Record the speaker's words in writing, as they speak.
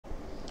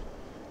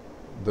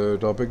The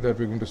topic that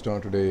we're going to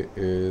start today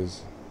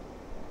is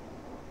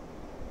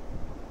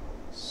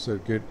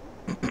circuit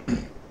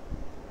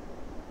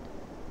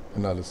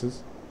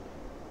analysis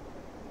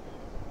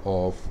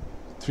of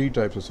three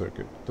types of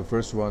circuit. The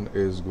first one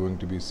is going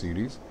to be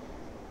series.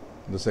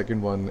 The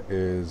second one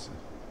is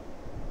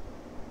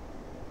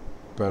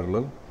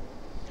parallel.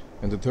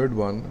 And the third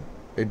one,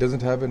 it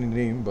doesn't have any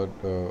name, but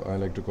I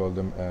like to call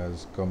them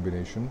as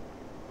combination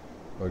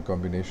or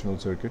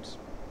combinational circuits.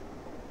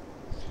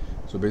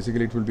 So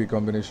basically it will be a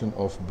combination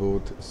of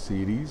both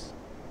series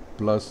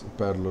plus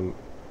parallel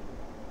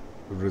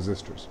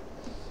resistors.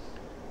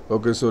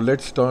 Okay, so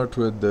let's start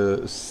with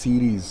the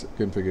series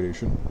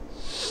configuration.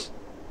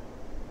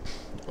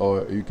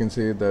 Or you can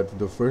say that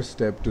the first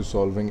step to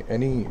solving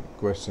any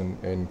question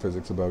in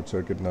physics about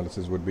circuit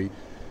analysis would be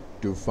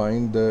to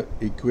find the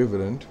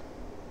equivalent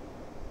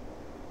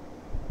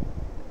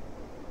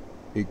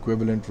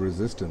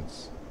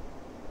resistance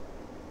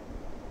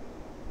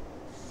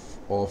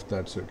of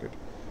that circuit.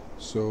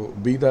 So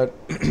be that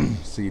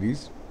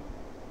series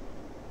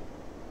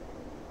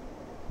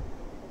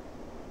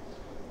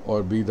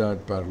or be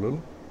that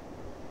parallel,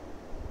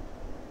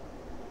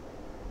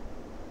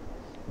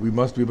 we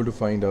must be able to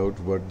find out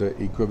what the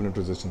equivalent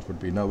resistance would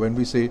be. Now when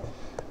we say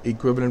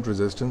equivalent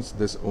resistance,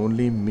 this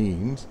only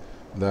means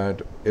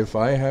that if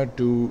I had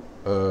to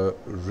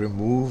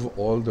remove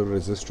all the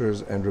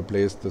resistors and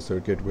replace the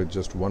circuit with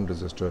just one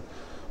resistor,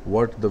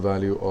 what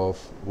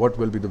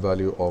will be the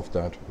value of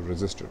that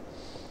resistor?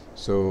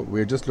 So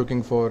we're just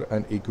looking for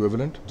an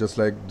equivalent, just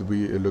like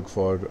we look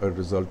for a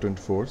resultant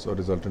force or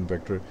resultant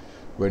vector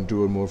when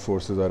two or more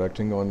forces are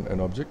acting on an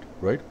object,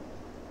 right?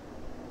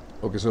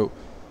 Okay, so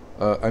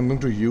I'm going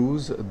to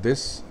use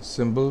this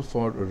symbol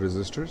for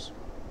resistors.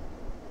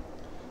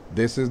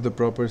 This is the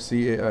proper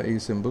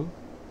CAIE symbol,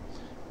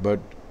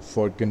 but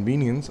for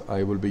convenience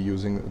I will be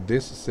using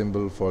this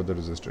symbol for the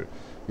resistor.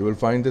 You will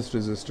find this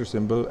resistor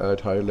symbol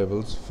at higher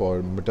levels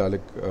for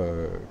metallic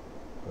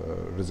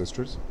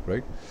resistors,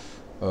 right?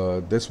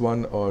 This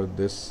one, or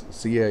this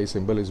CAI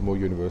symbol, is more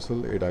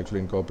universal. It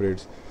actually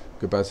incorporates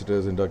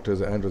capacitors, inductors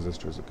and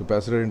resistors.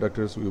 Capacitor,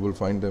 inductors, you will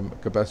find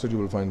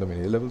them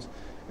in A levels.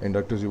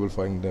 Inductors you will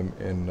find them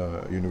in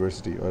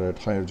university or at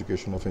higher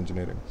education of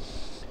engineering.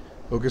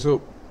 Okay,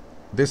 so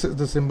this is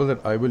the symbol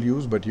that I will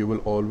use, but you will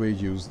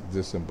always use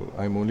this symbol.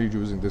 I'm only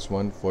using this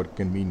one for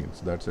convenience,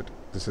 that's it.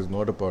 This is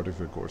not a part of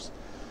your course.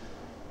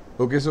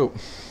 Okay, so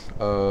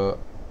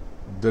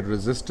the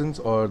resistance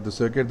or the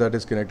circuit that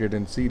is connected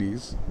in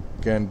series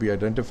can be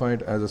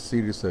identified as a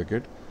series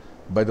circuit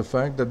by the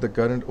fact that the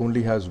current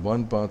only has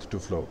one path to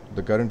flow.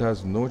 The current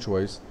has no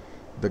choice.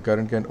 The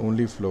current can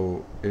only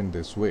flow in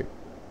this way,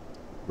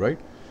 right?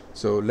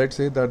 So let's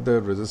say that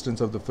the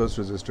resistance of the first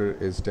resistor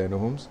is 10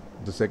 ohms,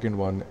 the second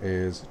one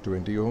is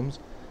 20 ohms,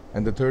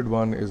 and the third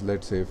one is,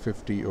 let's say,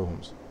 50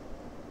 ohms.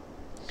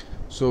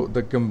 So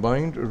the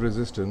combined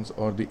resistance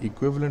or the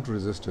equivalent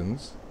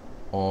resistance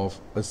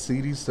of a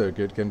series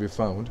circuit can be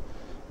found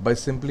by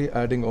simply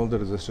adding all the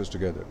resistors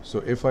together. So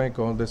if I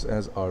call this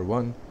as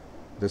R1,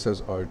 this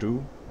as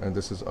R2, and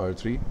this is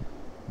R3,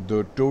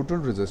 the total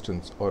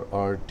resistance, or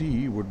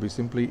RT, would be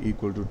simply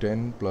equal to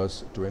 10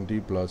 plus 20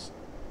 plus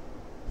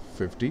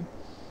 50,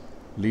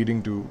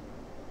 leading to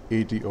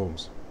 80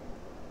 ohms.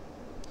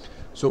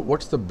 So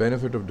what's the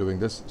benefit of doing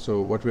this?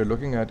 So what we're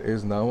looking at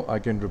is, now I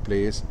can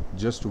replace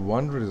just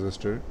one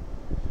resistor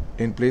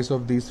in place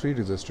of these three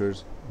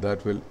resistors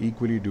that will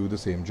equally do the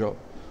same job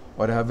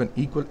or have an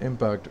equal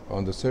impact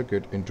on the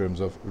circuit in terms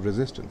of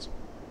resistance.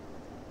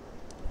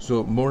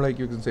 So more like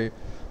you can say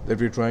that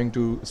we're trying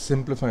to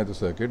simplify the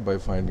circuit by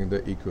finding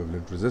the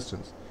equivalent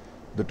resistance.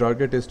 The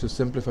target is to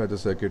simplify the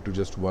circuit to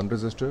just one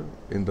resistor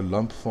in the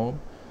lump form,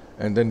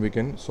 and then we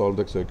can solve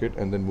the circuit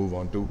and then move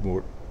on to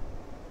more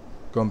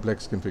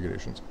complex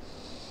configurations.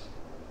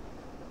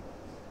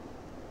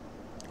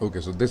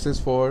 Okay, so this is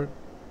for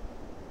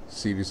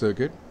series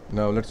circuit.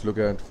 Now let's look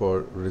at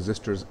for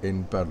resistors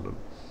in parallel.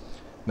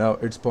 Now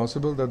it's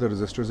possible that the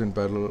resistors in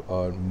parallel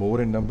are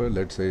more in number,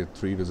 let's say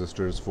 3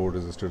 resistors, 4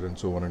 resistors, and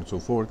so on and so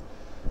forth.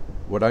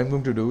 What I'm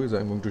going to do is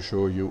I'm going to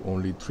show you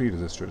only 3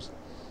 resistors.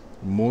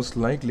 Most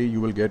likely you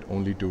will get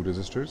only 2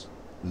 resistors.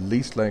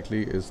 Least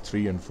likely is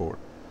 3 and 4.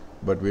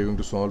 But we're going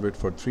to solve it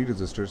for 3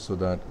 resistors so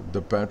that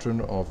the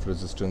pattern of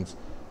resistance,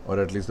 or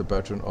at least the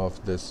pattern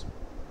of this,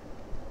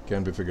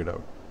 can be figured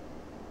out.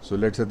 So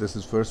let's say this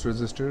is first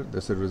resistor,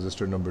 this is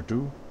resistor number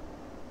 2,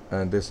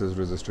 and this is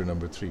resistor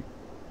number 3.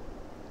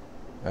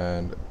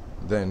 And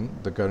then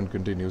the current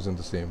continues in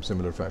the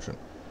similar fashion.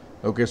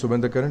 Okay, so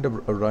when the current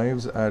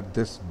arrives at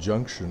this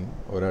junction,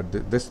 or at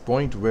this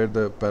point where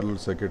the parallel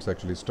circuits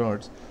actually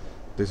starts,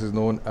 this is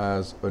known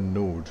as a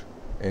node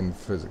in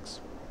physics.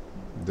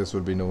 This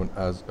will be known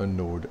as a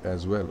node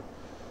as well.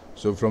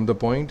 So from the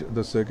point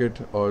the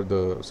circuit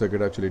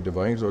actually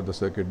divides, or the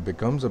circuit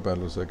becomes a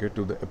parallel circuit,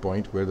 to the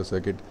point where the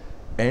circuit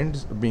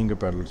ends being a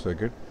parallel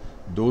circuit,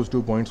 those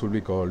 2 points will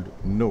be called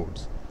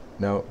nodes.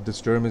 Now this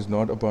term is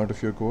not a part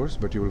of your course,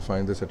 but you will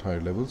find this at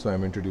higher levels, so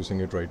I'm introducing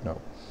it right now.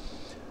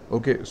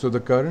 Okay, so the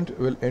current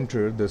will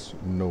enter this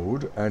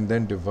node and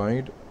then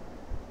divide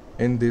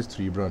in these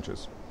 3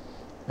 branches.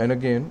 And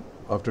again,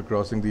 after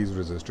crossing these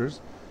resistors,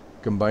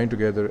 combine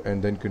together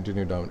and then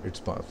continue down its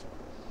path.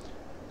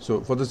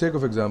 So for the sake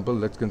of example,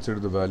 let's consider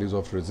the values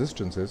of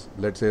resistances.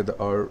 Let's say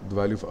the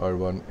value of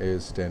R1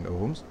 is 10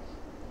 ohms.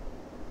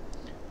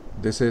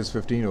 This is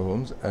 15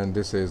 ohms and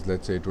this is,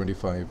 let's say,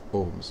 25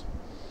 ohms.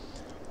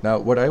 Now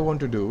what I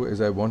want to do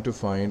is I want to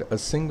find a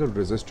single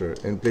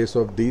resistor. In place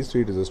of these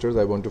 3 resistors,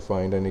 I want to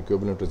find an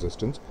equivalent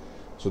resistance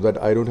so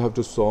that I don't have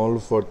to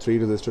solve for 3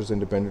 resistors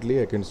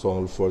independently. I can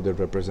solve for their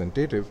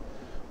representative,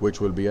 which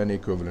will be an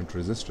equivalent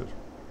resistor.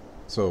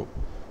 So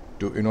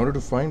in order to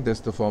find this,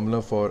 the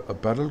formula for a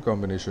parallel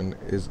combination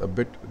is a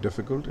bit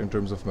difficult in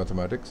terms of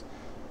mathematics.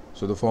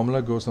 So the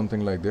formula goes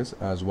something like this,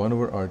 as 1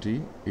 over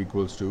RT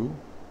equals to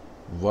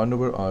 1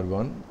 over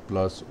R1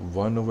 plus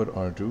 1 over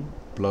R2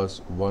 plus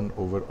 1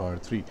 over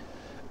R3.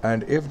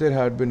 And if there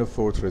had been a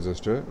 4th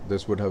resistor,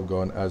 this would have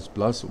gone as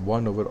plus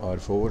 1 over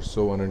R4,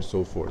 so on and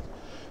so forth.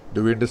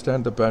 Do we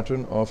understand the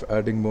pattern of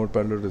adding more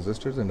parallel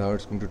resistors and how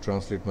it's going to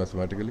translate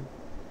mathematically?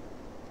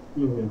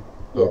 Yes.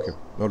 Okay,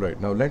 all right.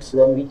 Now let's...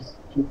 Then we just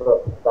keep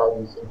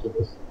values into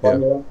this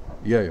formula.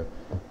 Yeah.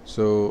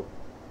 So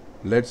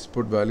let's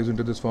put values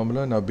into this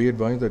formula. Now be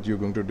advised that you're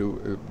going to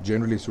do,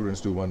 generally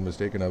students do one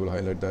mistake, and I will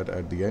highlight that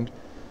at the end.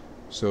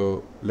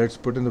 So let's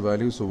put in the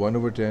values. So 1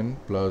 over 10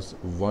 plus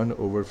 1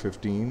 over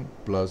 15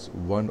 plus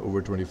 1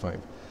 over 25.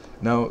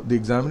 Now the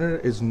examiner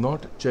is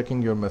not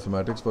checking your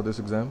mathematics for this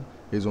exam.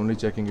 He's only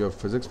checking your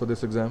physics for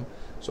this exam.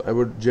 So I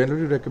would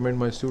generally recommend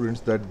my students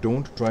that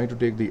don't try to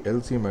take the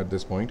LCM at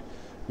this point.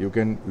 You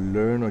can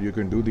learn, or you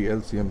can do the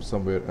LCM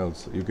somewhere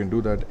else. You can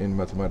do that in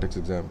mathematics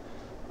exam.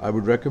 I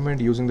would recommend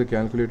using the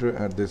calculator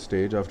at this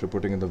stage. After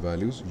putting in the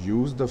values,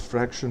 use the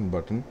fraction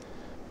button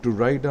to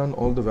write down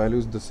all the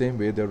values the same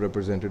way they're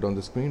represented on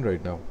the screen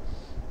right now.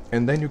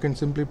 And then you can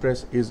simply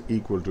press is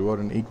equal to or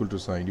an equal to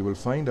sign. You will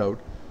find out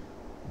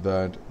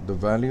that the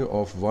value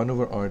of 1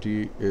 over RT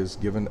is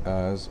given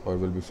as, or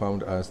will be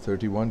found as,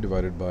 31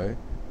 divided by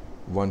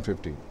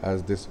 150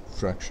 as this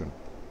fraction.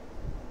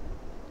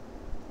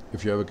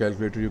 If you have a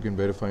calculator, you can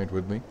verify it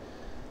with me.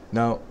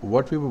 Now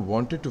what we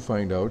wanted to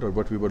find out, or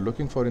what we were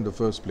looking for in the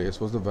first place,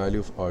 was the value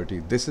of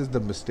RT. This is the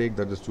mistake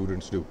that the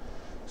students do.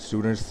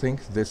 Students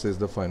think this is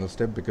the final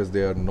step because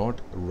they are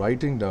not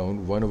writing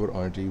down 1 over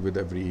RT with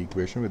every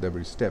equation, with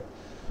every step.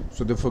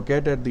 So they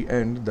forget at the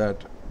end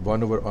that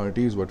 1 over RT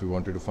is what we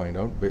wanted to find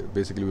out.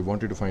 Basically we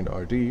wanted to find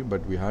RT,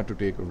 but we had to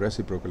take a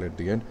reciprocal at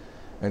the end,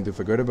 and they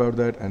forget about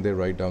that and they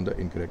write down the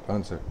incorrect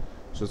answer.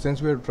 So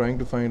since we are trying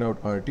to find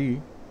out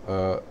RT,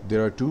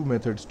 there are 2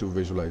 methods to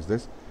visualize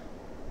this.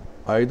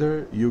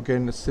 Either you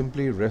can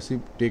simply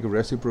take a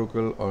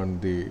reciprocal on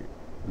the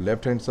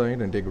left hand side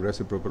and take a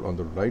reciprocal on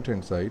the right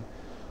hand side,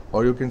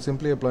 or you can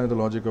simply apply the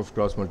logic of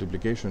cross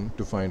multiplication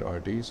to find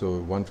RT. So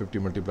 150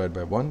 multiplied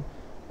by 1,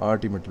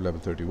 RT multiplied by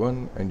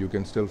 31, and you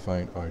can still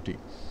find RT.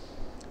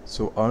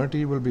 So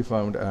RT will be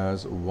found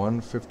as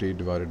 150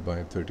 divided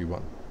by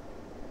 31,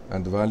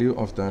 and the value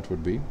of that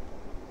would be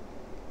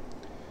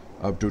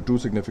up to 2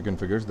 significant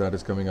figures, that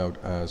is coming out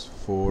as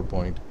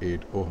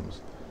 4.8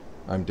 ohms.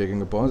 I'm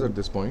taking a pause at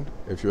this point.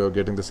 If you are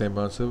getting the same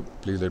answer,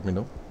 please let me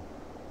know.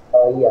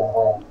 Yeah,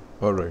 I am.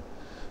 Alright,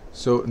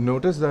 so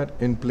notice that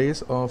in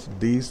place of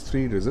these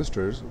 3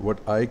 resistors, what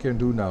I can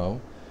do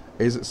now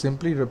is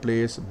simply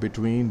replace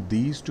between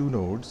these two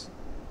nodes,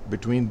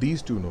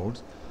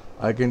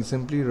 I can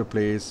simply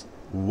replace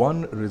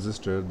one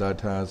resistor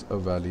that has a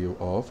value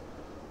of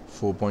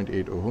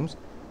 4.8 ohms,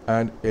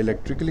 and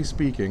electrically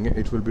speaking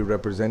it will be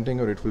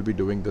representing, or it will be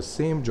doing the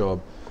same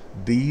job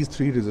these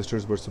 3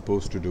 resistors were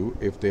supposed to do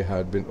if they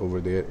had been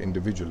over there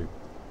individually.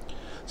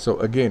 So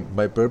again,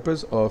 my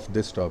purpose of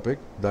this topic,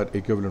 that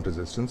equivalent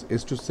resistance,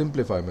 is to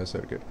simplify my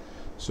circuit.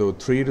 So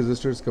 3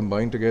 resistors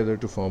combine together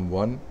to form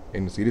 1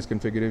 in series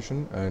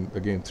configuration, and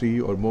again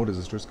 3 or more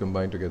resistors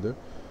combine together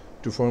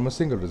to form a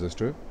single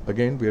resistor.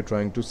 Again, we are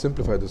trying to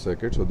simplify the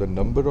circuit, so the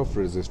number of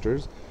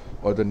resistors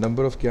or the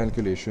number of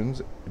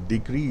calculations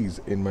decrease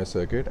in my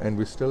circuit, and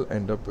we still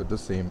end up with the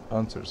same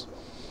answers.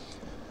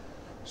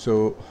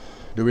 So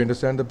do we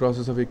understand the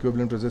process of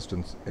equivalent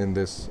resistance in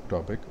this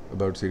topic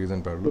about series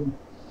and parallel?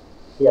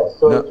 Yeah,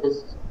 so now,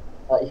 just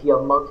if you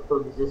have multiple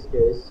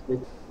resistors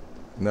with...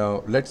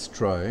 Now let's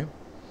try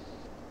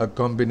a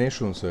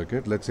combinational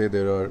circuit. Let's say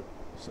there are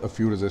a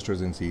few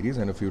resistors in series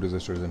and a few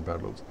resistors in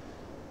parallels.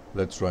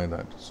 Let's try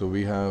that. So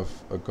we have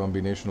a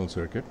combinational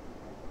circuit.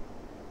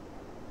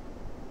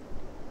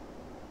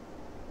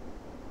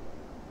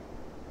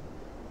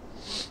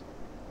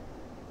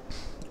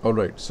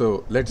 Alright,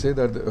 so let's say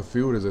that a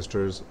few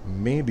resistors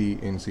may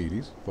be in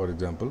series. For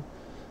example,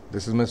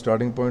 this is my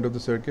starting point of the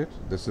circuit.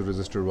 This is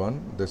resistor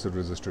 1, this is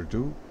resistor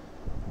 2,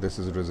 this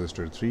is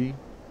resistor 3,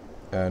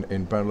 and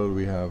in parallel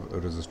we have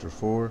a resistor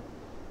 4,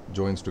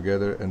 joins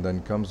together and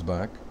then comes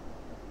back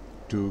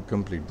to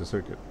complete the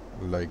circuit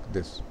like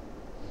this.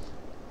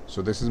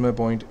 So this is my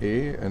point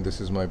A and this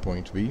is my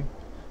point B.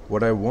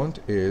 What I want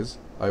is,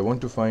 I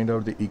want to find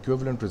out the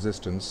equivalent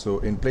resistance. So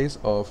in place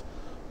of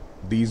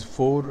these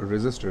 4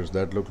 resistors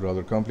that look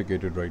rather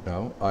complicated right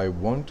now, I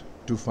want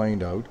to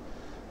find out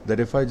that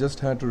if I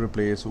just had to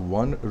replace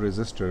one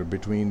resistor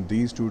between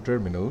these two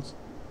terminals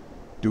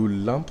to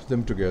lump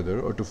them together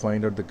or to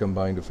find out the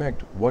combined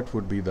effect, what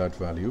would be that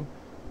value?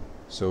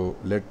 So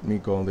let me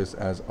call this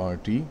as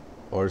RT,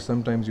 or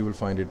sometimes you will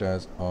find it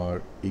as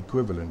R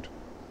equivalent,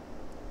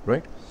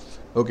 right?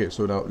 Okay,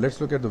 so now let's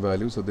look at the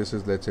value. So this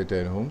is, let's say,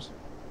 10 ohms,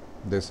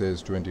 this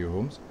is 20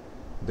 ohms,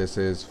 this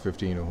is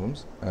 15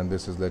 ohms, and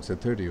this is, let's say,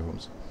 30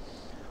 ohms.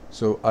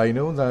 So I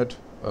know that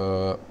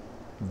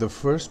the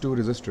first two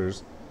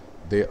resistors,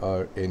 they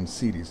are in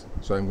series,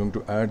 so I'm going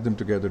to add them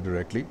together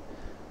directly,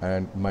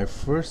 and my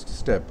first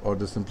step, or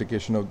the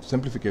simplification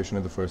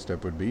of the first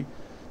step, would be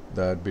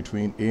that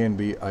between A and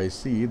B I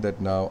see that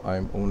now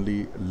I'm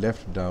only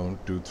left down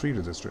to 3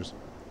 resistors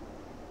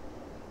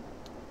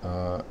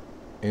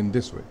in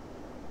this way.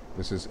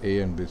 This is A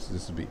and this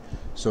is B.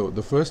 So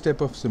the first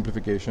step of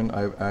simplification,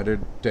 I've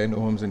added 10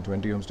 ohms and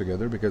 20 ohms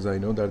together because I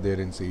know that they're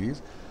in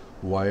series.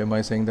 Why am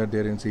I saying that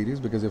they're in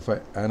series? Because if I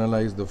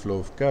analyze the flow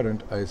of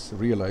current, I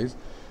realize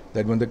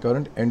that when the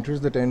current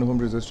enters the 10 ohm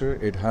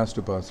resistor, it has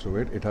to pass through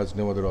it. It has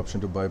no other option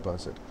to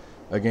bypass it.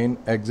 Again,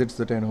 exits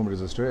the 10 ohm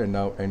resistor and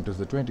now enters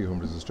the 20 ohm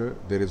resistor.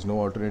 There is no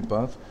alternate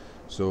path,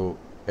 so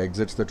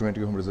exits the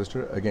 20 ohm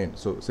resistor again.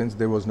 So since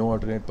there was no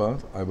alternate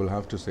path, I will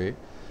have to say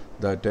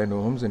that 10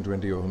 ohms and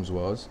 20 ohms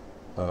was,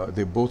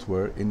 they both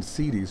were in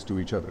series to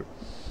each other.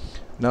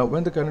 Now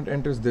when the current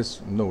enters this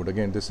node,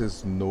 again this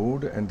is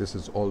node and this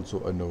is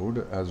also a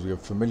node, as we are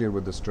familiar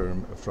with this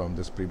term from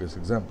this previous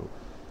example.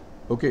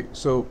 Okay,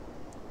 so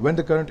when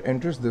the current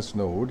enters this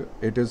node,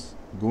 it is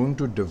going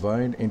to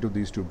divide into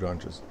these two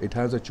branches. It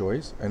has a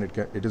choice and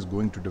it is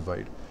going to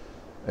divide.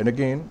 And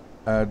again,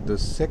 at the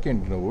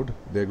second node,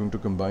 they're going to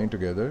combine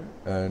together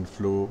and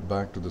flow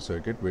back to the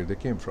circuit where they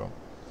came from.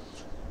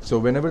 So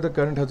whenever the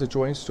current has a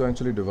choice to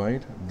actually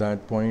divide,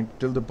 that point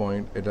till the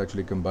point it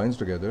actually combines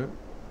together,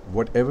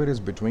 whatever is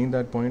between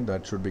that point,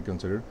 that should be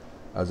considered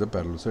as a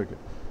parallel circuit.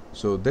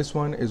 So this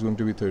one is going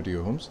to be 30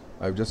 ohms.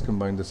 I've just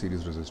combined the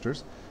series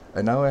resistors,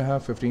 and now I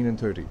have 15 and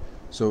 30.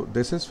 So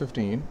this is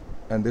 15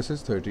 and this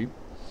is 30.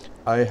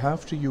 I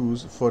have to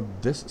use, for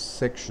this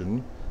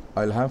section,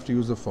 I'll have to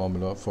use the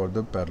formula for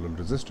the parallel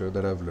resistor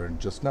that I've learned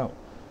just now.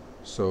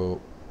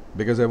 So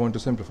because I want to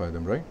simplify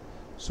them, right?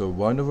 So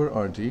 1 over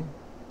RT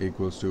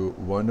equals to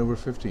 1 over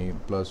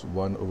 15 plus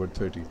 1 over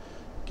 30.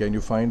 Can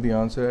you find the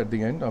answer at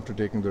the end after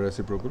taking the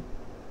reciprocal?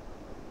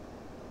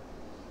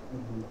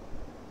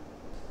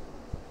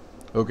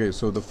 Okay,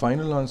 so the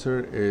final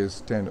answer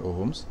is 10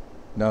 ohms.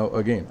 Now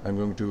again, I'm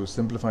going to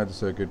simplify the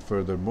circuit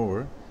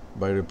furthermore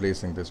by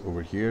replacing this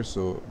over here.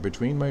 So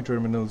between my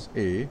terminals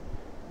A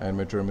and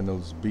my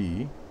terminals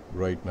B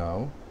right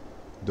now,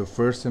 the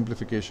first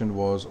simplification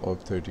was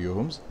of 30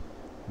 ohms.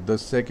 The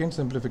second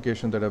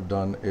simplification that I've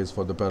done is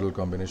for the parallel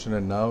combination,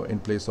 and now in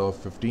place of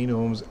 15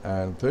 ohms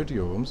and 30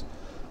 ohms,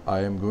 I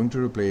am going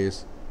to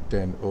replace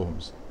 10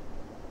 ohms.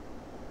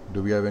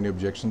 Do we have any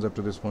objections up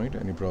to this point?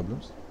 Any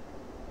problems?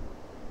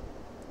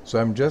 So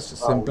I'm just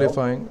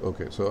simplifying,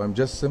 okay, so I'm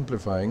just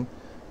simplifying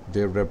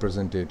their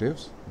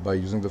representatives by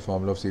using the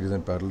formula of series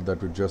and parallel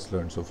that we just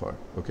learned so far,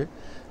 okay?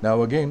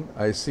 Now again,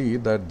 I see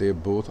that they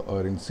both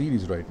are in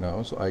series right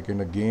now, so I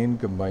can again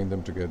combine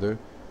them together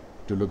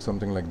to look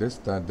something like this,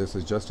 that this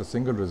is just a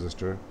single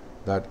resistor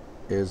that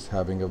is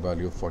having a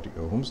value of 40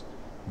 ohms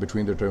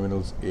between the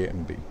terminals A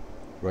and B,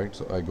 right?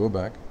 So I go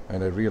back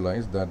and I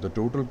realize that the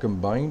total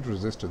combined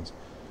resistance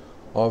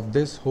of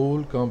this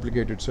whole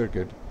complicated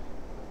circuit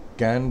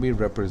can be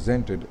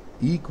represented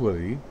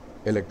equally,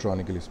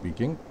 electronically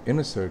speaking, in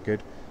a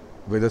circuit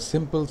with a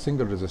simple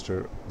single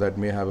resistor that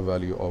may have a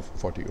value of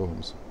 40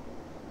 ohms.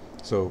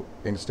 So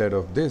instead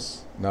of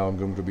this, now I'm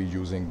going to be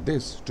using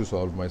this to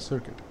solve my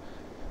circuit.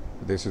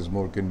 This is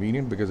more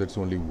convenient because it's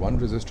only one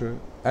resistor,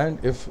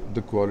 and if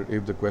the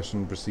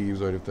question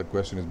perceives, or if the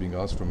question is being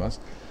asked from us,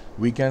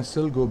 we can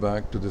still go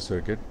back to the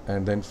circuit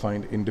and then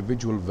find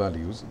individual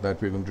values that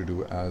we're going to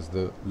do as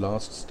the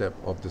last step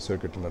of the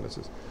circuit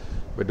analysis.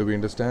 But do we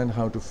understand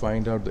how to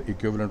find out the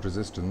equivalent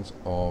resistance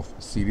of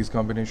series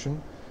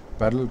combination,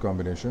 parallel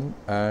combination,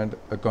 and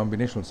a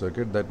combinational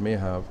circuit that may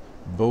have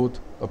both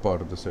a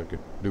part of the circuit?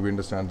 Do we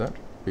understand that?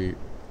 We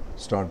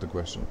start the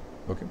question.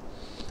 Okay.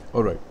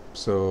 All right.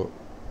 So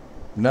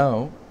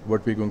now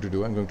what we're going to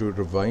do, I'm going to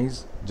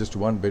revise just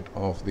one bit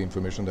of the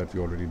information that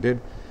we already did,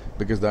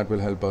 because that will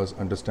help us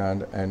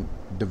understand and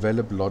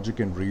develop logic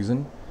and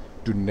reason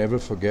to never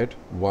forget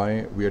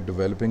why we are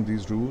developing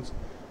these rules.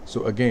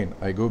 So again,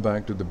 I go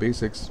back to the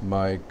basics.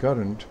 My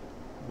current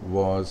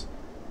was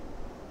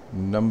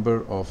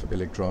number of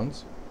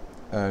electrons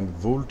and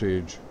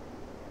voltage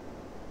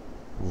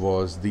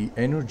was the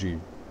energy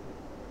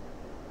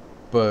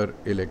per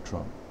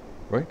electron,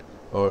 right?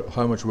 Or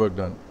how much work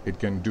done it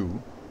can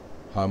do,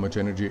 how much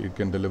energy it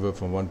can deliver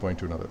from one point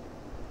to another.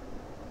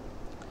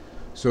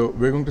 So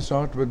we're going to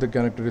start with the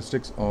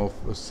characteristics of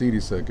a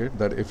series circuit,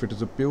 that if it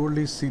is a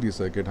purely series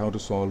circuit, how to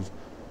solve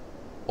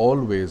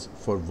always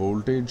for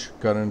voltage,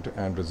 current,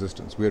 and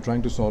resistance. We are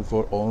trying to solve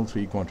for all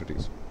three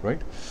quantities,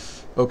 right?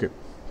 Okay,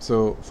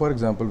 so for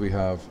example, we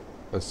have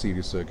a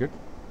series circuit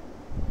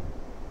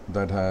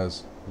that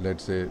has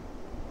let's say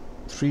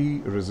 3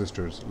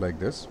 resistors like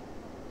this,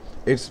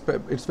 it's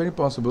very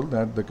possible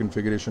that the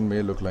configuration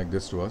may look like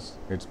this to us.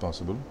 It's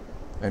possible,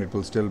 and it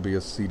will still be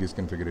a series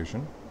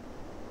configuration.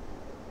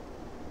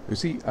 You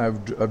see,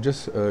 I've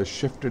just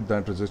shifted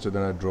that resistor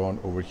that I've drawn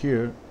over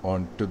here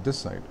onto this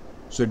side.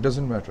 So it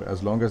doesn't matter.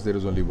 As long as there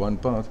is only one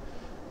path,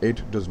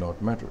 it does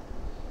not matter.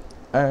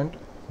 And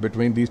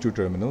between these two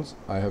terminals,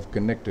 I have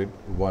connected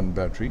one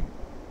battery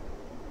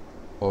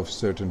of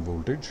certain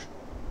voltage.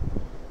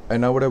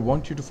 And now what I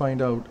want you to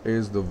find out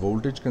is the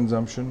voltage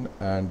consumption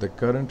and the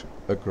current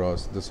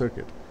across the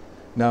circuit.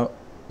 Now,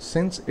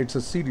 since it's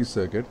a series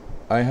circuit,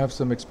 I have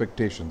some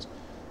expectations,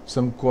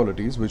 some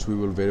qualities which we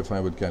will verify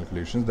with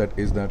calculations, that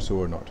is that so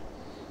or not.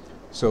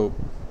 So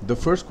the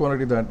first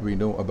quality that we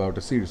know about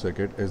a series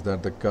circuit is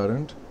that the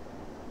current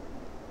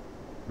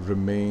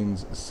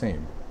remains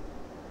same.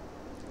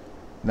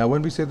 Now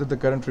when we say that the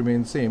current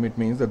remains same, it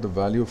means that the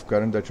value of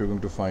current that you're going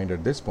to find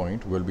at this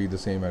point will be the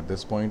same at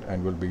this point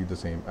and will be the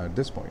same at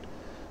this point.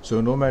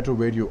 So no matter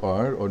where you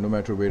are, or no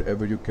matter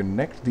wherever you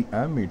connect the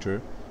ammeter,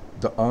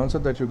 the answer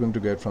that you're going to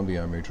get from the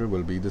ammeter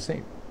will be the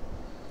same.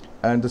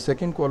 And the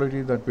second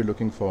quality that we're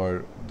looking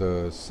for,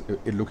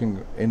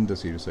 looking in the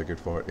series circuit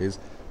for, is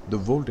the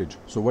voltage.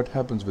 So what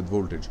happens with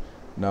voltage?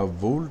 Now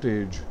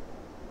voltage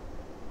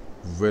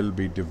will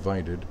be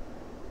divided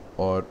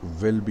or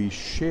will be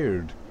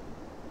shared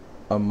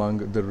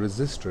among the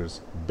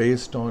resistors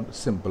based on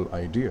simple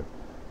idea,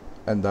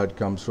 and that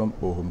comes from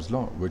Ohm's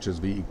law, which is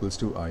V equals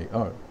to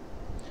IR.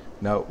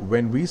 Now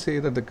when we say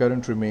that the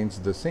current remains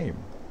the same,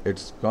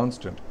 it's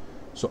constant,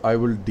 so I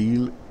will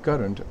deal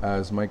current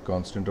as my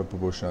constant of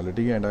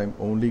proportionality, and I'm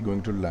only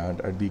going to land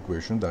at the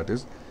equation that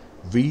is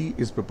V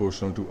is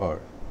proportional to R.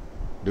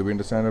 Do we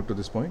understand up to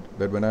this point?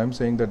 That when I'm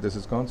saying that this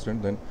is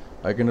constant, then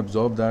I can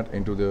absorb that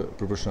into the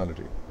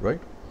proportionality,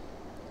 right?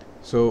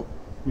 So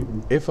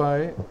if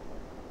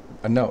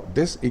and now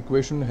this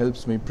equation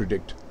helps me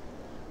predict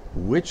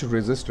which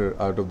resistor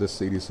out of this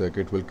series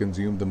circuit will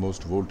consume the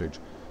most voltage.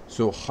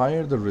 So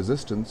higher the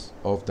resistance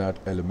of that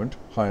element,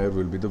 higher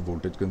will be the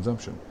voltage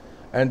consumption.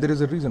 And there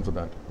is a reason for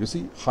that. You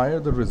see,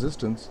 higher the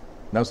resistance,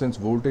 now since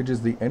voltage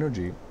is the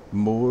energy,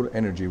 more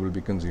energy will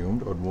be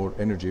consumed, or more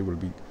energy will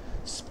be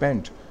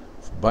spent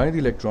by the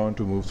electron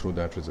to move through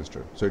that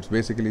resistor. So it's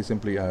basically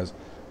simply as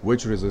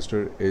which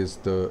resistor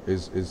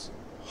is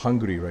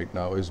hungry right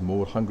now, is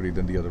more hungry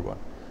than the other one.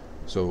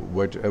 So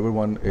whichever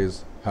one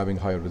is having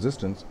higher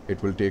resistance,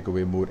 it will take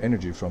away more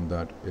energy from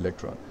that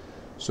electron.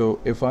 So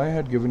if I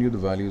had given you the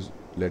values,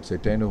 let's say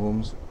 10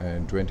 ohms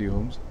and 20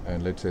 ohms,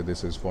 and let's say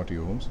this is 40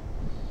 ohms,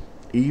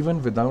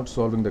 even without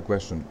solving the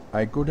question,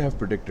 I could have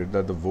predicted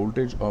that the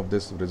voltage of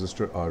this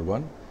resistor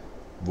R1,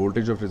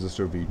 voltage of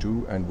resistor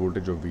V2, and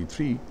voltage of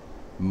V3,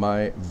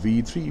 my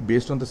V3,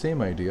 based on the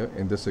same idea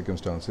in this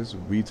circumstances,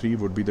 V3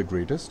 would be the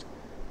greatest,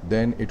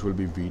 then it will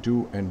be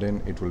V2, and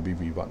then it will be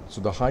V1.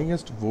 So the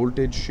highest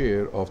voltage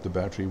share of the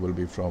battery will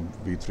be from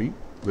V3,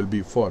 will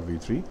be for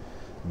V3,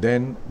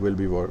 then will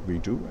be for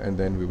V2, and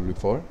then will be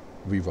for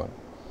V1.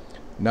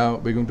 Now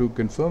we're going to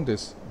confirm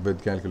this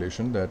with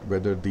calculation, that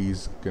whether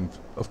these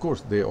of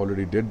course they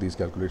already did these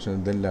calculations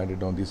and then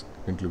landed on these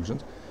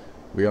conclusions.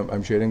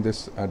 I'm sharing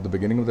this at the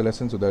beginning of the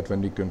lesson so that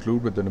when we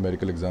conclude with the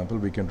numerical example,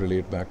 we can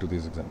relate back to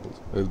these examples,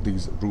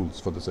 these rules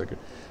for the circuit.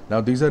 Now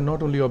these are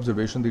not only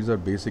observations, these are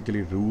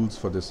basically rules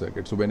for this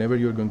circuit. So whenever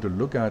you're going to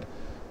look at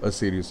a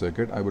series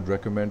circuit, I would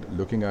recommend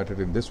looking at it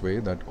in this way,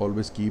 that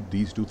always keep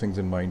these two things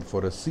in mind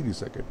for a series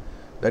circuit.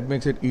 That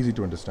makes it easy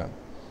to understand.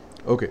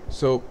 Okay,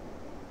 so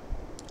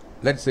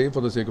let's say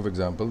for the sake of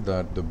example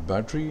that the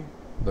battery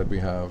that we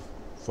have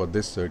for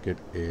this circuit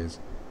is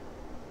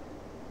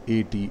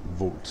 80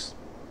 volts.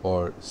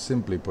 Or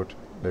simply put,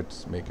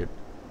 let's make it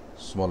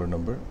smaller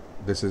number,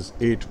 this is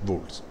 8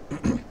 volts,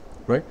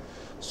 right?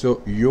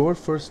 So your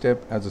first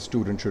step as a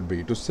student should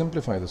be to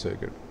simplify the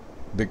circuit,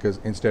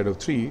 because instead of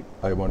 3,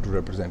 I want to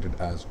represent it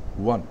as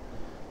 1.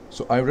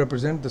 So I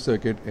represent the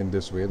circuit in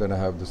this way, that I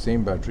have the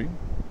same battery,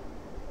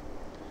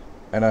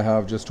 and I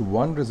have just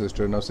one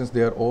resistor. Now since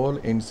they are all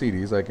in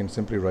series, I can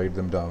simply write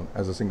them down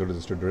as a single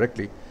resistor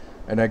directly,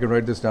 and I can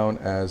write this down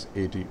as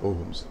 80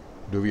 ohms.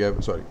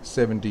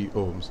 70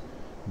 ohms.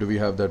 Do we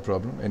have that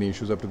problem? Any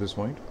issues up to this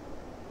point?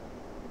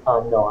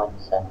 No, I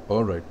understand.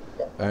 All right.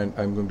 Yeah. And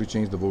I'm going to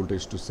change the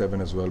voltage to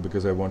 7 as well,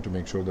 because I want to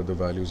make sure that the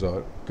values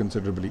are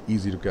considerably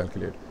easy to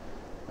calculate.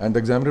 And the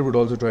examiner would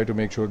also try to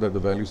make sure that the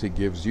values he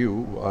gives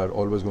you are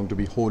always going to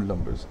be whole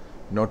numbers,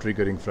 not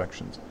recurring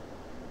fractions.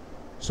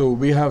 So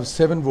we have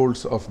 7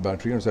 volts of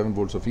battery or 7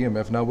 volts of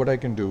EMF. Now what I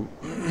can do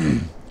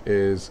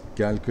is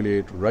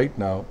calculate right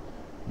now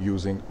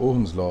using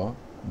Ohm's law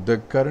the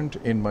current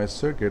in my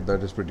circuit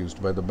that is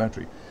produced by the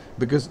battery,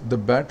 because the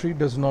battery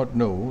does not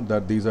know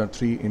that these are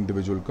 3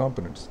 individual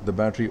components. The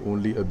battery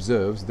only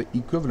observes the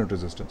equivalent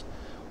resistance.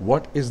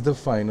 What is the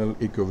final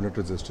equivalent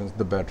resistance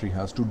the battery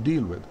has to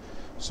deal with?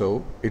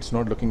 So it's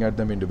not looking at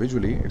them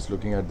individually, it's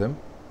looking at them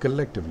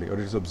collectively, or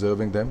it's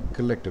observing them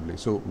collectively.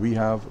 So we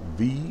have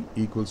V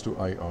equals to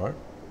IR,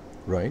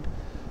 right?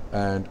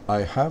 and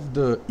I have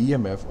the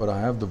EMF, or I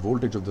have the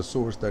voltage of the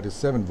source, that is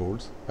 7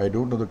 volts. I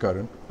don't know the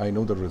current. I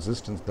know the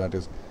resistance, that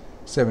is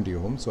 70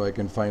 ohms, so I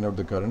can find out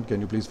the current.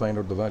 Can you please find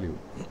out the value?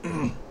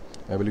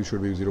 I believe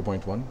should be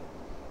 0.1.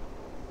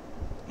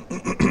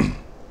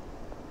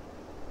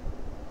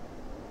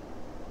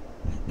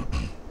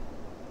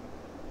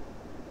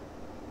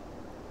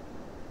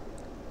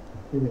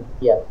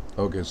 Yeah.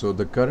 Okay, so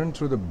the current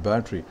through the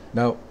battery.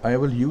 Now, I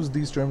will use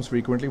these terms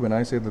frequently when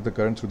I say that the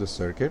current through the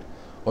circuit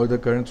or the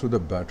current through the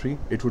battery,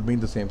 it would mean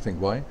the same thing.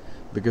 Why?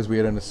 Because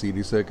we are in a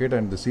series circuit,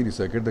 and the series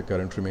circuit, the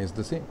current remains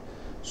the same.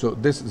 So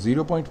this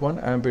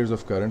 0.1 amperes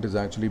of current is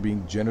actually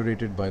being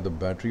generated by the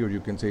battery, or you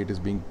can say it is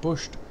being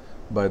pushed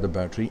by the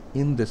battery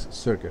in this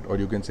circuit, or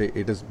you can say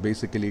it is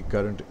basically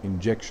current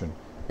injection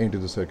into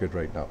the circuit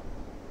right now.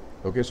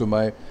 Okay, so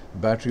my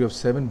battery of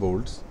 7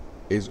 volts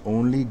is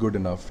only good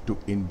enough to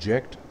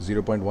inject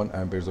 0.1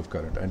 amperes of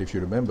current. And if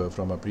you remember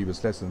from our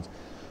previous lessons,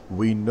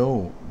 we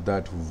know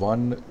that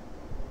 1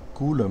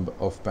 coulomb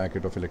of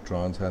packet of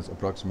electrons has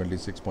approximately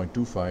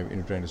 6.25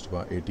 into 10 to the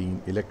power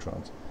 18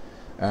 electrons.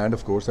 And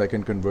of course, I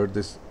can convert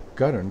this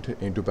current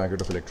into packet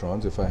of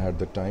electrons if I had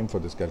the time for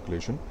this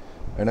calculation.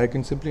 And I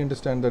can simply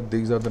understand that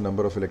these are the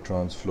number of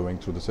electrons flowing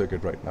through the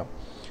circuit right now.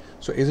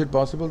 So is it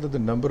possible that the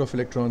number of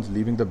electrons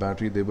leaving the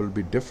battery, they will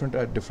be different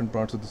at different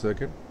parts of the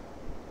circuit?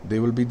 They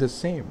will be the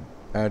same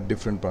at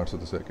different parts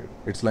of the circuit.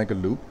 It's like a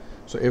loop.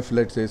 So if,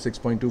 let's say,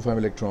 6.25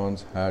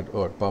 electrons had,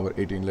 or power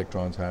 18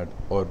 electrons had,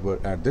 or were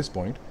at this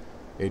point,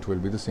 it will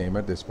be the same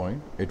at this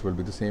point, it will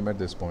be the same at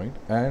this point,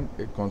 and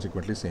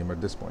consequently same at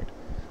this point.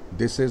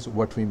 This is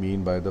what we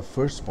mean by the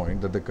first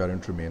point, that the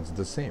current remains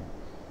the same.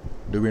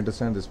 Do we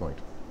understand this point?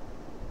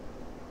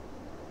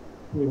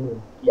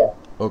 Yeah.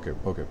 Okay.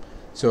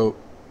 So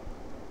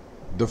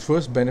the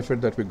first benefit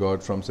that we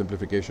got from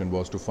simplification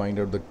was to find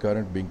out the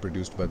current being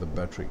produced by the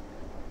battery.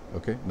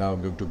 Okay, now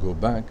I'm going to go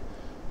back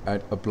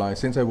and apply.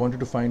 Since I wanted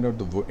to find out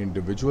the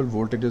individual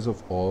voltages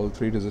of all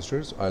 3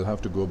 resistors, I'll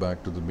have to go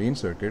back to the main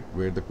circuit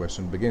where the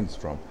question begins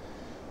from.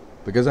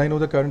 Because I know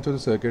the current through the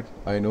circuit,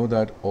 I know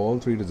that all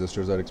 3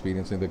 resistors are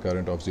experiencing the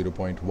current of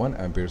 0.1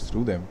 amperes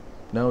through them.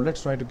 Now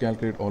let's try to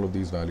calculate all of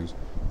these values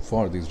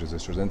for these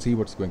resistors and see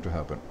what's going to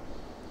happen.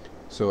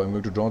 So I'm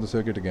going to draw the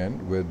circuit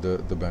again with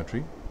the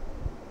battery.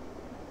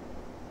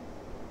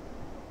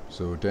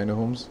 So 10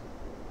 ohms,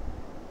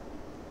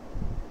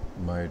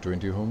 my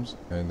 20 ohms,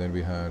 and then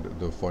we had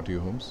the 40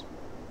 ohms.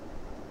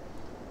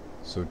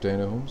 So 10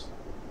 ohms,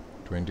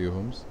 20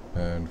 ohms,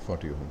 and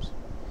 40 ohms.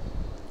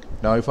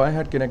 Now if I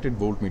had connected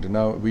voltmeter,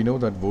 now we know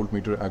that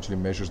voltmeter actually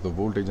measures the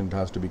voltage, and it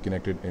has to be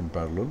connected in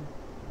parallel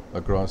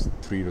across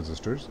 3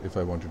 resistors if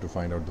I wanted to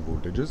find out the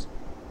voltages.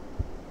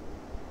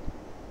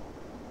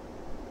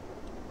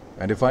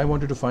 And if I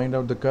wanted to find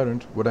out the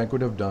current, what I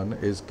could have done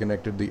is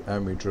connected the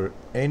ammeter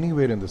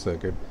anywhere in the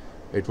circuit.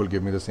 It will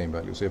give me the same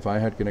value. So if I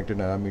had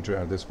connected an ammeter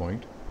at this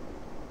point,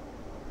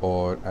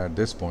 or at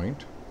this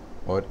point,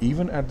 or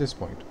even at this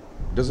point,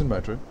 doesn't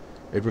matter,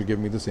 it will give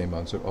me the same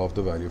answer of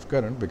the value of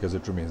current because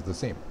it remains the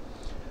same.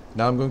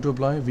 Now I'm going to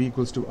apply V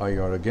equals to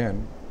IR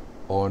again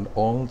on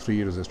all 3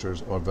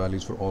 resistors, or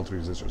values for all 3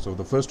 resistors. So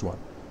the first one,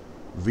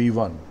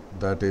 V1,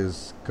 that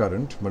is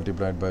current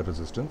multiplied by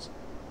resistance.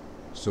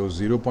 So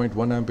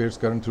 0.1 amperes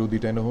current through the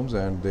 10 ohms,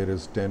 and there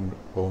is 10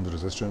 ohms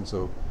resistance,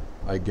 so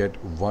I get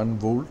 1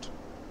 volt.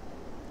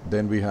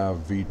 Then we have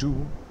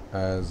V2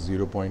 as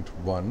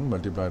 0.1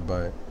 multiplied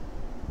by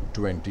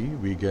 20,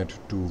 we get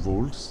 2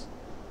 volts.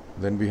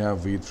 Then we have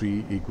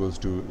V3 equals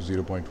to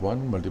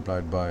 0.1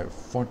 multiplied by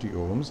 40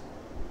 ohms,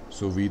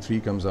 so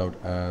V3 comes out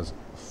as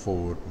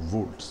 4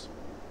 volts.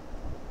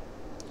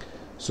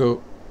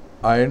 So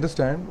I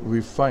understand,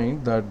 we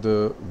find that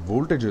the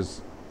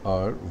voltages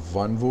are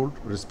 1 volt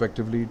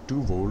respectively,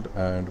 2 volt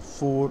and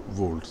 4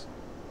 volts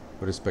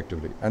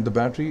respectively, and the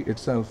battery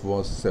itself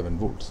was 7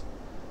 volts.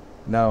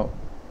 Now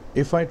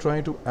if I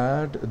try to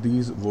add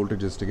these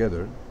voltages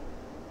together,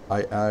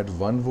 I add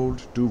 1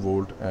 volt, 2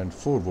 volt and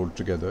 4 volt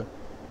together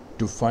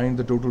to find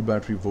the total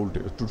battery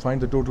voltage, to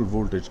find the total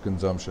voltage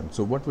consumption.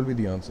 So what will be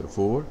the answer?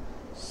 4,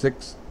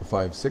 6,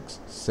 5, 6,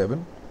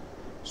 7.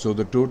 So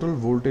the total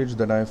voltage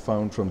that I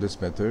found from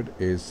this method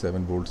is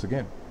 7 volts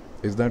again.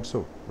 Is that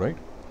so, right?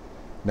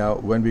 Now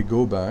when we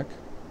go back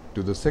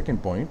to the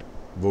second point,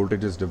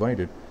 voltage is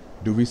divided,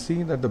 do we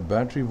see that the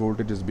battery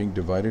voltage is being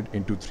divided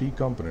into 3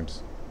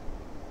 components?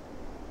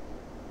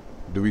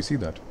 Do we see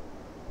that?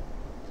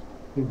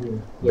 Yeah.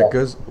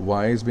 Because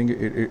why is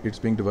it's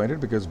being divided?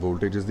 Because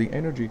voltage is the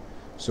energy.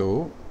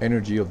 So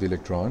energy of the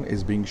electron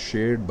is being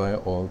shared by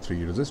all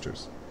 3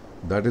 resistors.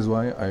 That is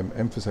why I'm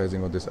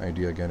emphasizing on this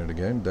idea again and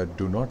again, that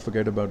do not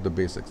forget about the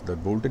basics, that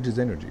voltage is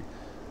energy.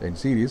 In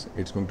series,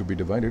 it's going to be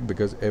divided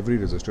because every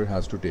resistor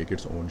has to take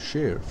its own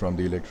share from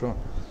the electron.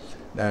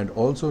 And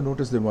also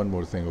notice the one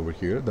more thing over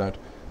here, that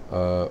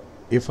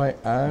if I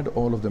add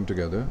all of them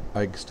together,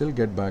 I still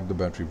get back the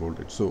battery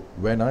voltage. So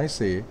when I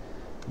say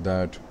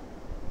that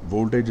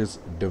voltage is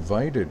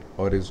divided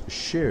or is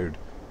shared,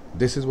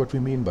 this is what we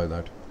mean by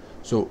that.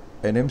 So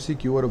an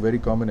MCQ, or a very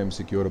common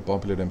MCQ, or a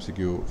popular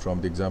MCQ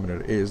from the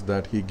examiner, is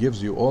that he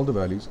gives you all the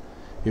values.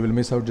 He will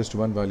miss out just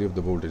one value of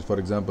the voltage. For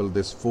example,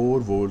 this 4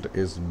 volt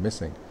is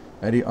missing,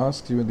 and he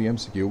asks you in the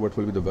MCQ what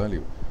will be the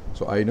value.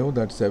 So I know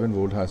that 7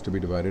 volt has to be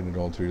divided in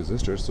all 3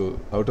 resistors. So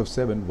out of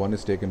 7, 1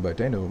 is taken by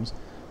 10 ohms,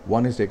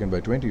 1 is taken by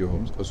 20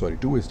 ohms,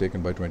 2 is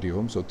taken by 20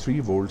 ohms, so 3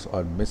 volts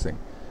are missing.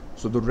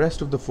 So the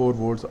rest of the 4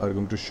 volts are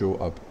going to show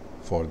up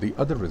for the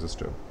other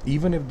resistor.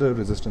 Even if the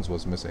resistance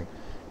was missing,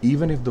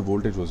 even if the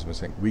voltage was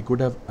missing, we could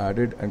have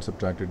added and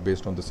subtracted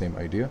based on the same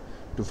idea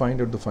to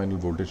find out the final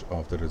voltage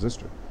of the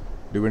resistor.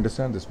 Do you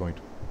understand this point?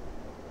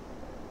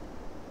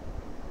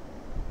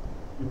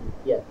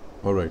 Yeah.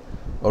 All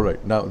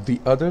right. Now the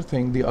other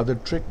thing, the other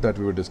trick that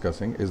we were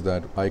discussing is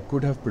that I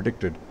could have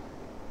predicted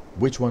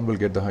which one will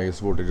get the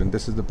highest voltage, and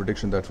this is the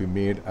prediction that we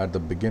made at the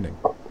beginning.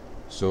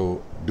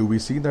 So do we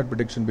see that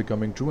prediction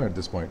becoming true at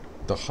this point?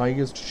 The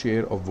highest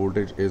share of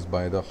voltage is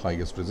by the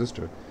highest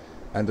resistor,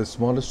 and the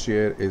smallest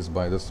share is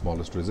by the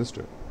smallest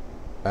resistor,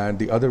 and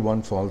the other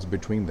one falls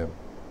between them.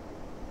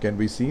 Can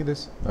we see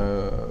this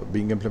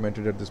being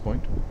implemented at this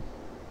point?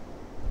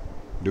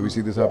 Do we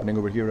see this happening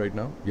over here right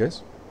now?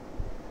 Yes?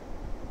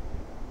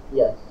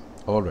 Yes.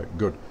 All right,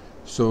 good.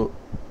 So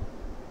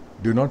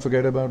do not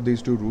forget about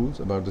these 2 rules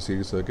about the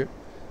series circuit.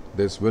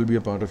 This will be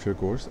a part of your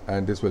course,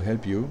 and this will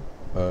help you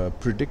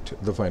predict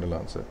the final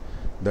answer,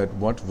 that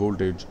what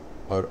voltage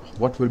or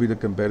what will be the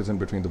comparison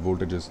between the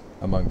voltages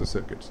among the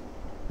circuits,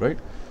 right?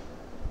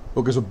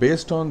 Okay, so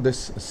based on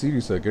this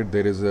series circuit,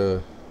 there is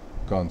a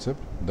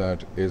concept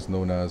that is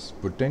known as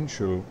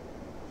potential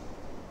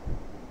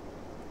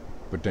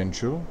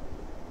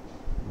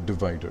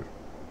divider.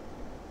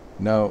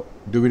 Now,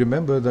 do we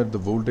remember that the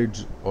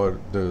voltage, or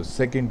the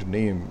second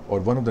name, or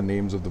one of the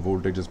names of the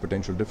voltage, is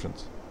potential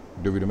difference?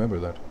 Do we remember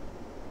that?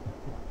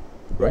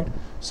 Right?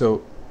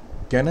 So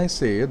can I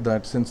say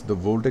that since the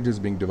voltage is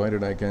being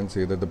divided, I can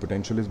say that the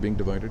potential is being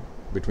divided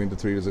between the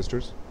 3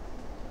 resistors?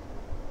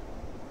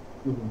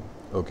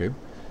 Okay.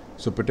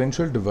 So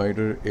potential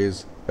divider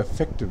is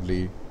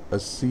effectively a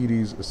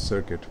series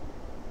circuit,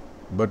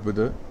 but with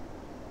a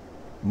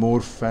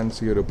more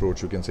fancier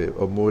approach, you can say,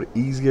 a more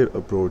easier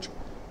approach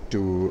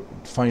to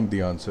find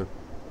the answer.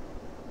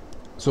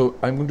 So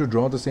I'm going to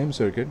draw the same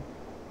circuit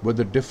with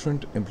a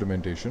different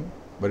implementation,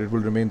 but it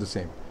will remain the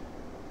same.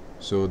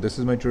 So this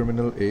is my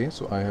terminal A,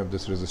 so I have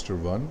this resistor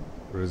 1,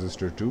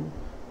 resistor 2,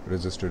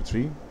 resistor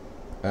 3,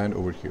 and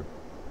over here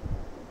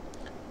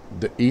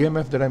the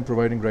EMF that I'm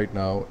providing right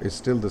now is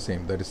still the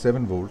same, that is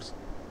 7 volts.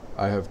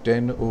 I have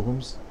 10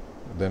 ohms,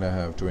 then I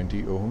have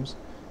 20 ohms,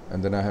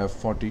 and then I have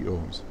 40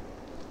 ohms.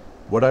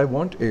 What I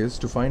want is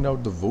to find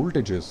out the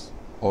voltages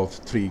of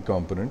 3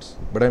 components,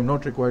 but I'm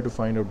not required to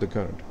find out the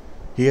current.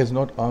 He has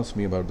not asked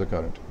me about the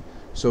current.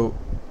 So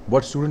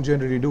what students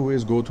generally do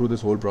is go through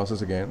this whole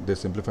process again. They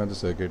simplify the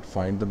circuit,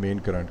 find the main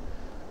current,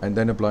 and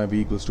then apply V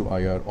equals to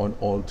IR on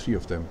all 3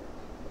 of them.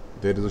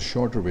 There is a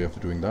shorter way of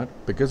doing that.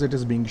 Because it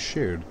is being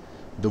shared,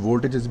 the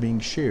voltage is being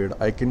shared,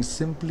 I can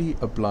simply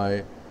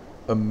apply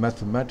a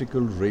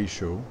mathematical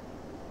ratio,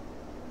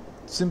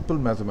 simple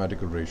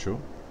mathematical ratio,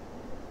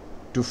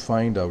 to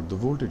find out the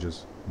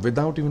voltages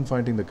without even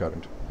finding the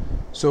current.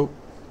 So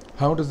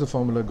how does the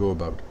formula go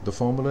about? The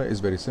formula is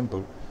very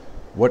simple.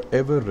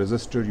 Whatever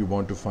resistor you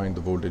want to find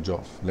the voltage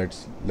of,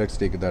 let's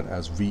take that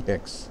as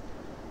Vx.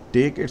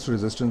 Take its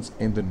resistance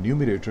in the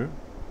numerator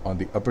on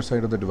the upper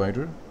side of the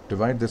divider,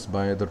 divide this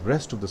by the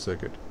rest of the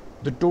circuit,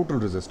 the total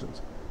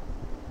resistance,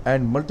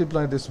 and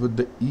multiply this with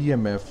the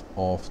EMF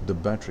of the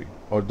battery,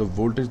 or the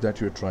voltage that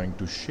you're trying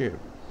to share.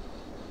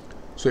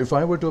 So if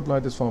I were to apply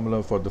this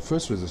formula for the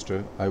first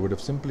resistor, I would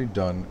have simply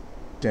done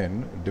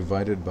 10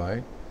 divided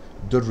by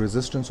the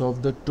resistance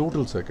of the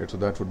total circuit. So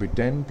that would be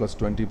 10 plus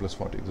 20 plus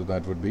 40. So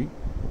that would be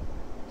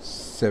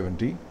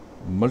 70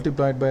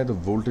 multiplied by the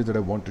voltage that I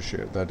want to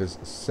share, that is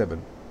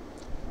 7.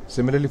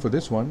 Similarly for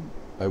this one,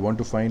 I want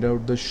to find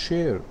out the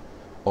share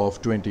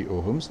of 20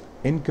 ohms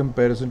in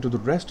comparison to the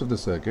rest of the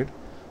circuit,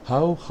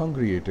 how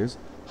hungry it is,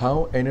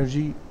 how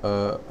energy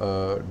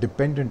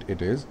dependent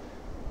it is.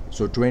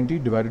 So 20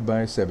 divided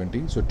by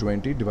 70, so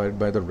 20 divided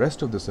by the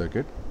rest of the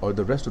circuit, or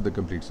the rest of the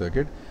complete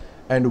circuit,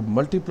 and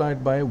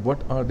multiplied by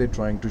what are they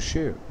trying to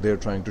share. They are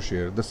trying to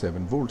share the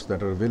 7 volts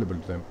that are available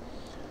to them.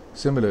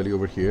 Similarly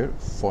over here,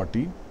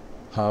 40,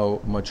 how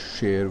much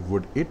share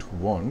would it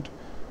want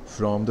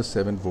from the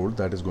 7 volt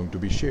that is going to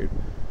be shared.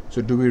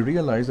 So do we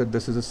realize that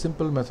this is a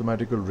simple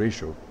mathematical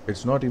ratio?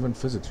 It's not even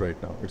physics right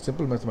now, it's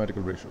simple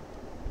mathematical ratio.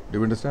 Do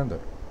you understand that?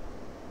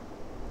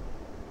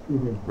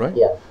 Right?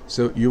 Yeah.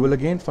 So you will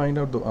again find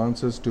out the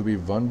answers to be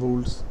 1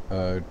 volts,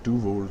 2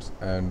 volts,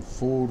 and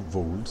 4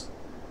 volts,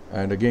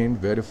 and again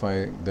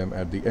verify them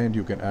at the end.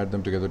 You can add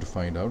them together to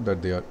find out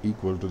that they are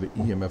equal to the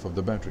EMF of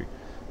the battery.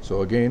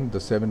 So again, the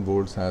 7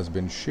 volts has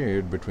been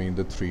shared between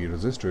the 3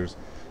 resistors,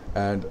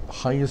 and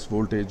highest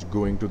voltage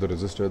going to the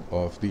resistor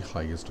of the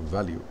highest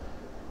value.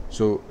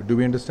 So do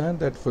we understand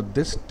that for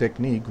this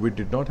technique we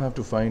did not have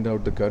to find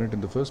out the current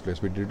in the first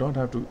place? We did not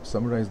have to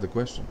summarize the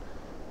question.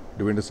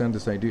 Do we understand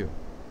this idea?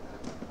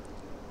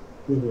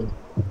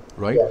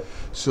 right? Yeah.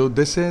 So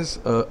this is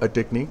a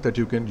technique that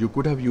you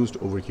could have used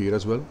over here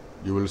as well.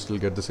 You will still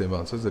get the same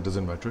answers. It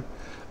doesn't matter.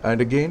 And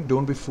again,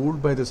 don't be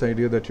fooled by this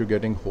idea that you're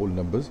getting whole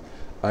numbers.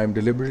 I'm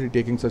deliberately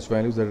taking such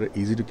values that are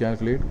easy to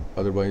calculate.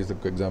 Otherwise, the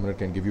examiner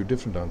can give you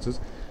different answers.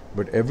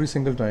 But every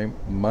single time,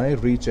 my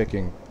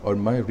rechecking or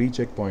my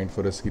recheck point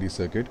for a series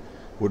circuit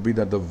would be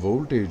that the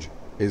voltage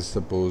is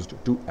supposed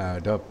to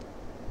add up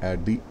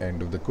at the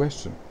end of the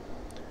question.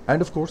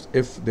 And of course,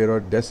 if there are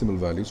decimal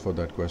values for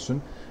that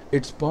question,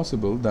 it's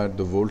possible that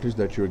the voltage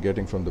that you're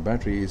getting from the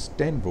battery is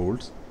 10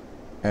 volts,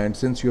 and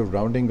since you're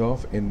rounding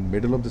off in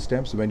middle of the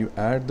steps, when you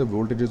add the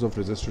voltages of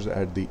resistors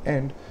at the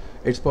end,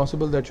 it's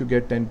possible that you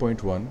get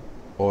 10.1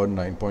 or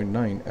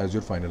 9.9 as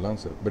your final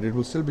answer, but it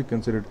will still be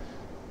considered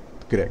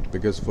correct,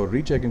 because for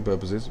rechecking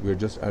purposes, we're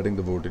just adding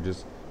the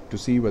voltages to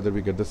see whether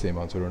we get the same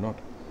answer or not.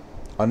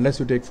 Unless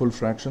you take full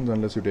fractions,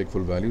 unless you take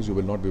full values, you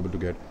will not be able to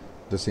get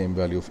the same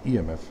value of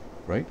EMF,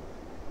 right?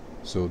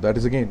 So that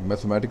is again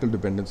mathematical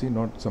dependency,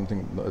 not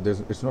something,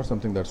 it's not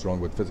something that's wrong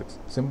with physics.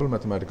 Simple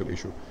mathematical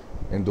issue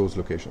in those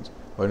locations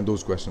or in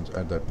those questions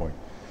at that point.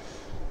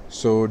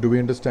 So do we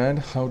understand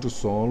how to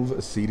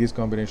solve series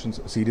combinations,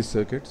 series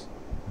circuits?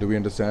 Do we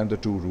understand the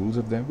two rules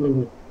of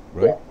them?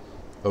 Right?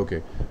 Yeah.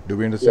 Okay. Do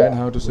we understand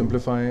Yeah. how to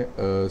simplify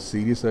a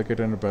series circuit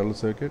and a parallel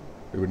circuit?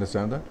 Do we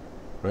understand that?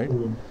 Right?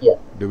 Yeah.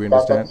 Do we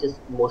understand? That's just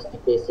mostly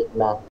basic math.